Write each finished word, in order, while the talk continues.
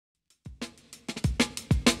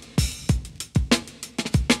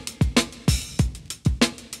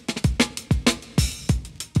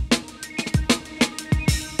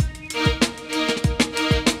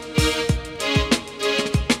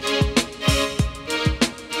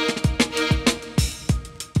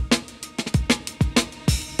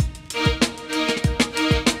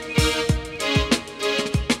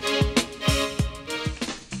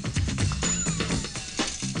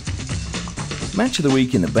match of the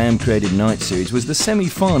week in the BAM-created night series was the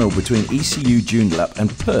semi-final between ECU Joondalup and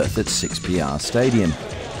Perth at 6PR Stadium.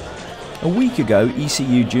 A week ago,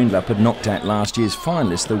 ECU Joondalup had knocked out last year's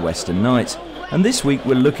finalists, the Western Knights, and this week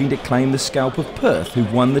we're looking to claim the scalp of Perth,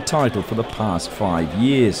 who've won the title for the past 5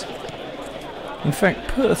 years. In fact,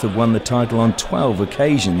 Perth have won the title on 12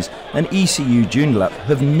 occasions, and ECU Joondalup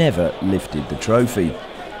have never lifted the trophy.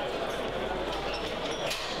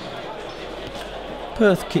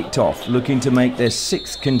 Perth kicked off looking to make their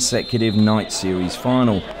 6th consecutive night series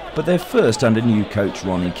final, but they're first under new coach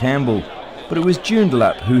Ronnie Campbell. But it was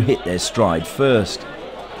Joondalup who hit their stride first.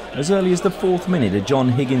 As early as the 4th minute, a John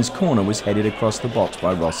Higgins corner was headed across the box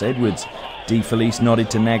by Ross Edwards. De Felice nodded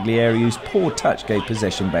to Naglieri, whose poor touch gave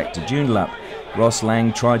possession back to Joondalup. Ross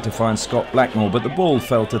Lang tried to find Scott Blackmore, but the ball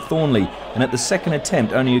fell to Thornley, and at the second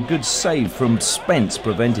attempt only a good save from Spence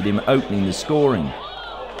prevented him opening the scoring.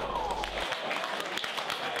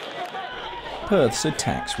 Perth's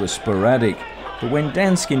attacks were sporadic, but when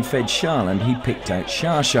Danskin fed Charland, he picked out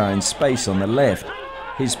Shah in space on the left.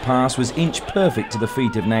 His pass was inch perfect to the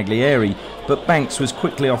feet of Naglieri, but Banks was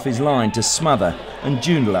quickly off his line to smother, and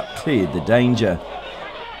Joondalup cleared the danger.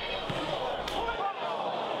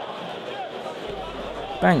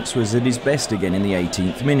 Banks was at his best again in the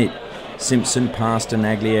 18th minute. Simpson passed to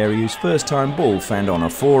Naglieri, whose first-time ball found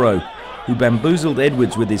Onoforo, who bamboozled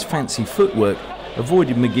Edwards with his fancy footwork,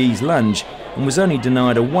 avoided McGee's lunge, and was only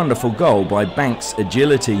denied a wonderful goal by Banks'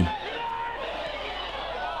 agility.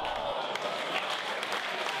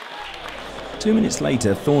 2 minutes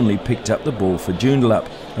later, Thornley picked up the ball for Joondalup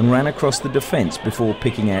and ran across the defence before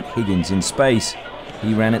picking out Higgins in space.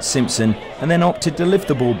 He ran at Simpson and then opted to lift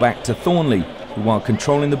the ball back to Thornley, who while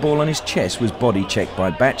controlling the ball on his chest was body checked by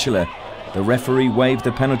Batchelor. The referee waved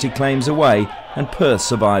the penalty claims away and Perth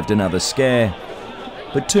survived another scare.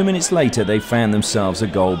 But 2 minutes later they found themselves a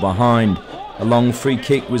goal behind. A long free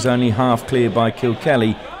kick was only half cleared by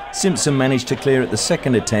Kilkelly. Simpson managed to clear at the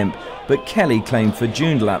second attempt, but Kelly claimed for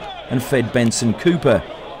Joondalup and fed Benson Cooper,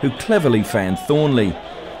 who cleverly found Thornley.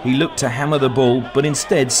 He looked to hammer the ball, but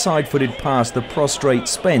instead side-footed past the prostrate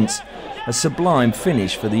Spence. A sublime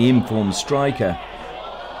finish for the informed striker.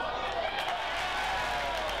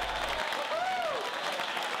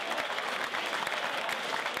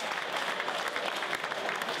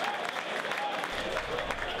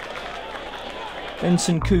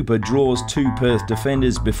 Benson Cooper draws 2 Perth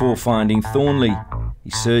defenders before finding Thornley.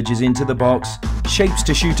 He surges into the box, shapes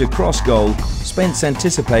to shoot a cross goal. Spence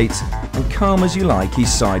anticipates, and calm as you like, he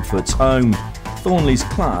side-foots home. Thornley's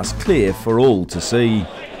class clear for all to see.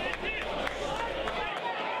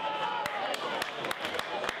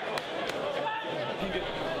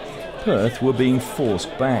 Perth were being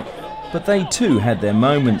forced back, but they too had their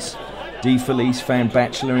moments. De Felice found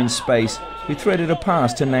Batchelor in space, who threaded a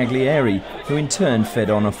pass to Naglieri, who in turn fed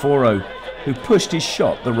Onoforo, who pushed his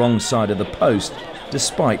shot the wrong side of the post,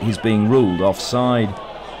 despite his being ruled offside.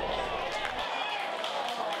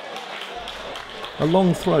 A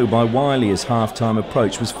long throw by Wiley as half-time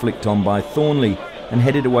approach was flicked on by Thornley and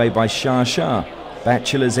headed away by Shah.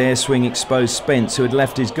 Batchelor's air swing exposed Spence, who had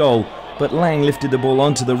left his goal, but Lang lifted the ball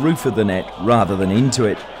onto the roof of the net rather than into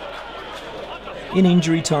it. In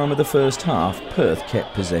injury time of the first half, Perth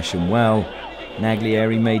kept possession well.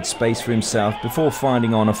 Naglieri made space for himself before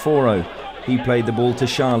finding Onoforo. He played the ball to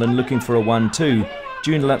Charland looking for a 1-2.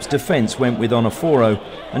 Joondalup's defence went with Onoforo,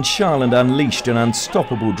 and Charland unleashed an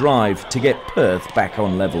unstoppable drive to get Perth back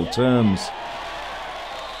on level terms.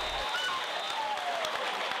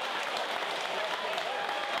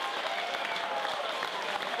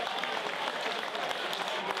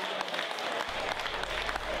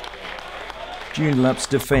 Joondalup's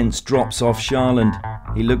defence drops off Charland.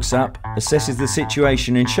 He looks up, assesses the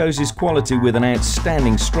situation and shows his quality with an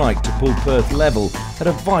outstanding strike to pull Perth level at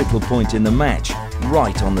a vital point in the match,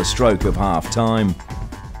 right on the stroke of half-time.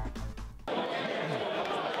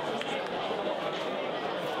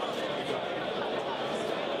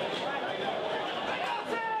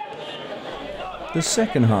 The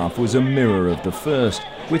second half was a mirror of the first,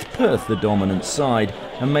 with Perth the dominant side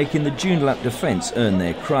and making the Joondalup defence earn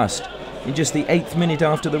their crust. In just the 8th minute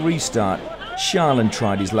after the restart, Charland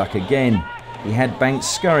tried his luck again. He had Banks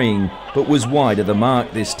scurrying, but was wide of the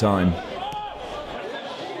mark this time.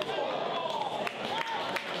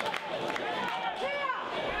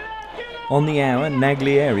 On the hour,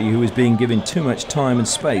 Naglieri, who was being given too much time and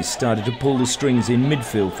space, started to pull the strings in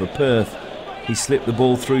midfield for Perth. He slipped the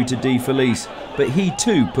ball through to De Felice, but he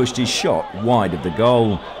too pushed his shot wide of the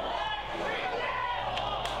goal.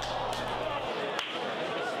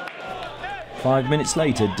 5 minutes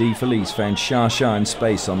later, De Felice found Shah in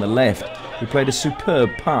space on the left, who played a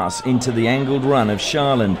superb pass into the angled run of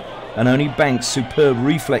Charland, and only Banks' superb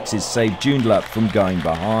reflexes saved Joondalup from going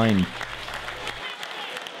behind.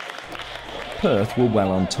 Perth were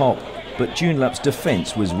well on top, but Joondalup's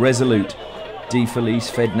defence was resolute. De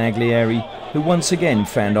Felice fed Naglieri, who once again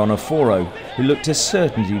found Onoforo, who looked a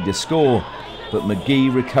certainty to score, but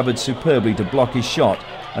McGee recovered superbly to block his shot,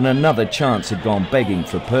 and another chance had gone begging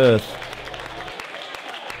for Perth.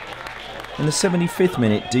 In the 75th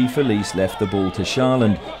minute, De Felice left the ball to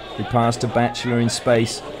Charland, who passed to Batchelor in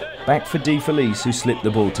space, back for De Felice, who slipped the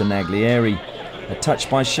ball to Naglieri. A touch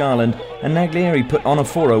by Charland, and Naglieri put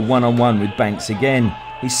Onoforo one-on-one with Banks again.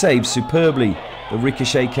 He saved superbly. The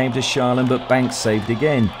ricochet came to Charland, but Banks saved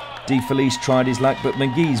again. De Felice tried his luck, but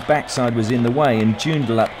McGee's backside was in the way, and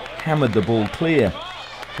Joondalup hammered the ball clear.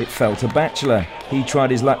 It fell to Batchelor. He tried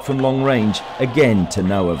his luck from long range, again to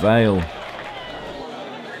no avail.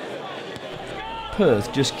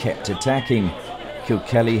 Perth just kept attacking.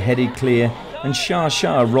 Kilkelly headed clear, and Shah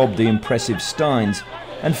robbed the impressive Steins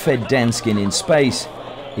and fed Danskin in space.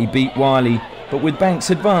 He beat Wiley, but with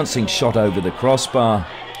Banks advancing, shot over the crossbar.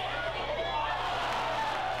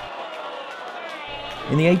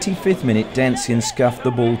 In the 85th minute, Danskin scuffed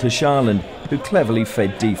the ball to Charland, who cleverly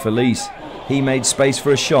fed De Felice. He made space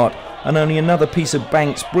for a shot, and only another piece of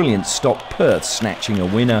Banks' brilliance stopped Perth snatching a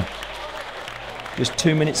winner. Just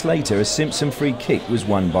 2 minutes later, a Simpson free kick was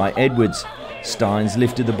won by Edwards. Steins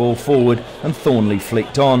lifted the ball forward and Thornley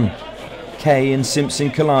flicked on. Kay and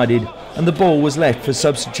Simpson collided, and the ball was left for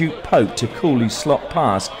substitute Pope to coolly slot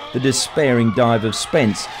past the despairing dive of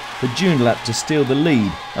Spence for Joondalup to steal the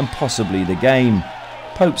lead and possibly the game.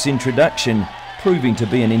 Pope's introduction proving to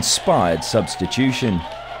be an inspired substitution.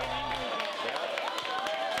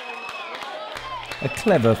 A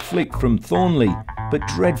clever flick from Thornley, but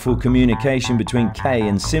dreadful communication between Kay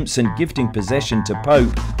and Simpson, gifting possession to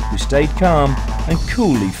Pope, who stayed calm and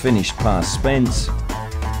coolly finished past Spence.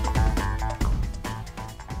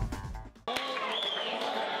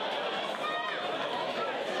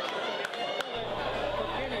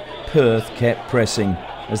 Perth kept pressing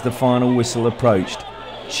as the final whistle approached.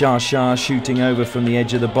 Shah shooting over from the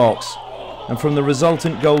edge of the box, and from the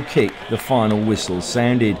resultant goal kick the final whistle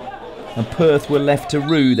sounded, and Perth were left to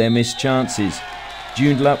rue their missed chances.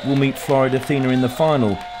 Joondalup will meet Floridethena in the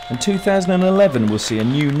final, and 2011 will see a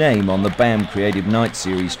new name on the BAM Creative Night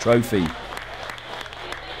Series trophy.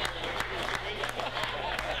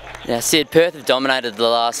 Now Sid, Perth have dominated the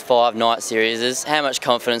last 5 night series. How much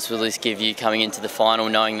confidence will this give you coming into the final,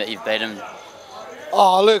 knowing that you've beaten them?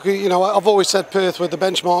 Oh look, you know, I've always said Perth were the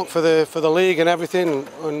benchmark for the league and everything,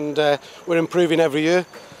 and we're improving every year.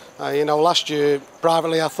 You know, last year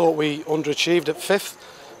privately I thought we underachieved at 5th.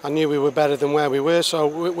 I knew we were better than where we were, so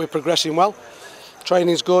we're progressing well.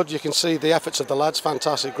 Training's good. You can see the efforts of the lads.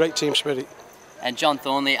 Fantastic, great team spirit. And John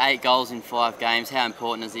Thornley, 8 goals in 5 games. How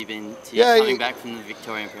important has he been to you coming back from the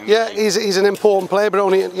Victorian Premier League? Yeah, he's an important player, but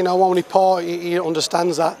only part he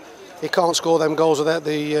understands that he can't score them goals without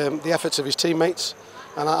the efforts of his teammates.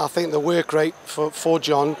 And I think the work rate for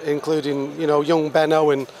John, including young Benno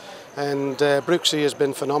and Brooksy, has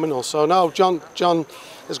been phenomenal. So no, John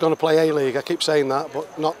is going to play A-League. I keep saying that,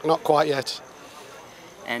 but not quite yet.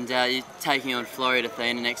 And you're taking on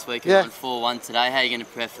Floridethena next week and won 4-1 today. How are you going to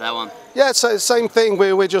prepare for that one? Yeah, it's the same thing.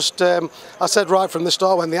 We're just, I said right from the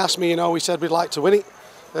start when they asked me, we said we'd like to win it.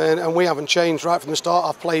 And we haven't changed right from the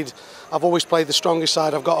start. I've always played the strongest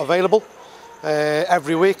side I've got available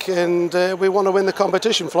every week, and we want to win the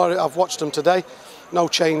competition. Florida, I've watched them today. No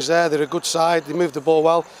change there. They're a good side. They move the ball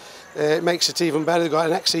well. It makes it even better. They've got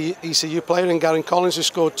an ex-ECU player in Garen Collins who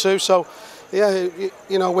scored 2. So, yeah,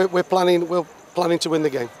 we're planning to win the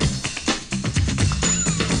game.